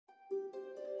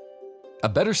A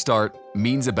better start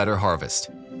means a better harvest.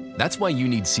 That's why you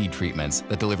need seed treatments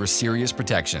that deliver serious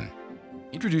protection.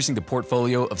 Introducing the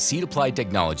portfolio of seed-applied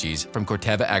technologies from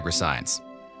Corteva Agriscience.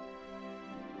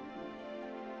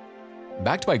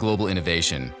 Backed by global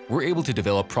innovation, we're able to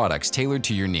develop products tailored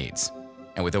to your needs.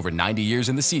 And with over 90 years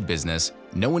in the seed business,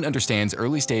 no one understands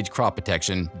early-stage crop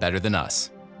protection better than us.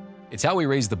 It's how we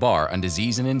raise the bar on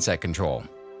disease and insect control.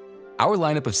 Our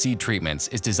lineup of seed treatments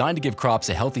is designed to give crops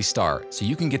a healthy start so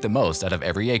you can get the most out of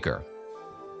every acre.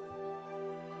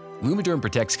 Lumiderm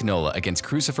protects canola against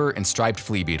crucifer and striped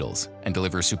flea beetles and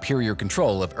delivers superior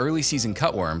control of early-season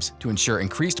cutworms to ensure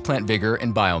increased plant vigor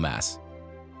and biomass.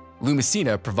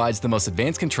 Lumicina provides the most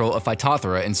advanced control of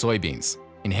Phytophthora in soybeans,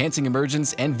 enhancing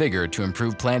emergence and vigor to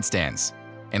improve plant stands.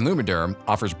 And Lumiderm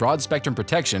offers broad-spectrum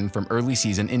protection from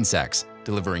early-season insects,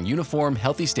 delivering uniform,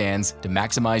 healthy stands to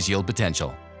maximize yield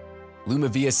potential.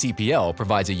 Lumivia CPL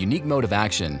provides a unique mode of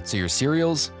action so your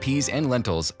cereals, peas, and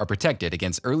lentils are protected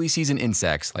against early-season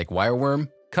insects like wireworm,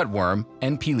 cutworm,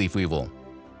 and pea leaf weevil.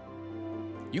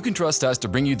 You can trust us to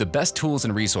bring you the best tools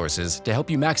and resources to help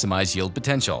you maximize yield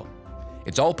potential.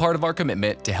 It's all part of our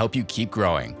commitment to help you keep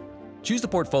growing. Choose the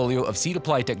portfolio of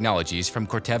seed-applied technologies from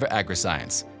Corteva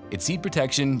Agriscience. It's seed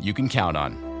protection you can count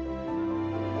on.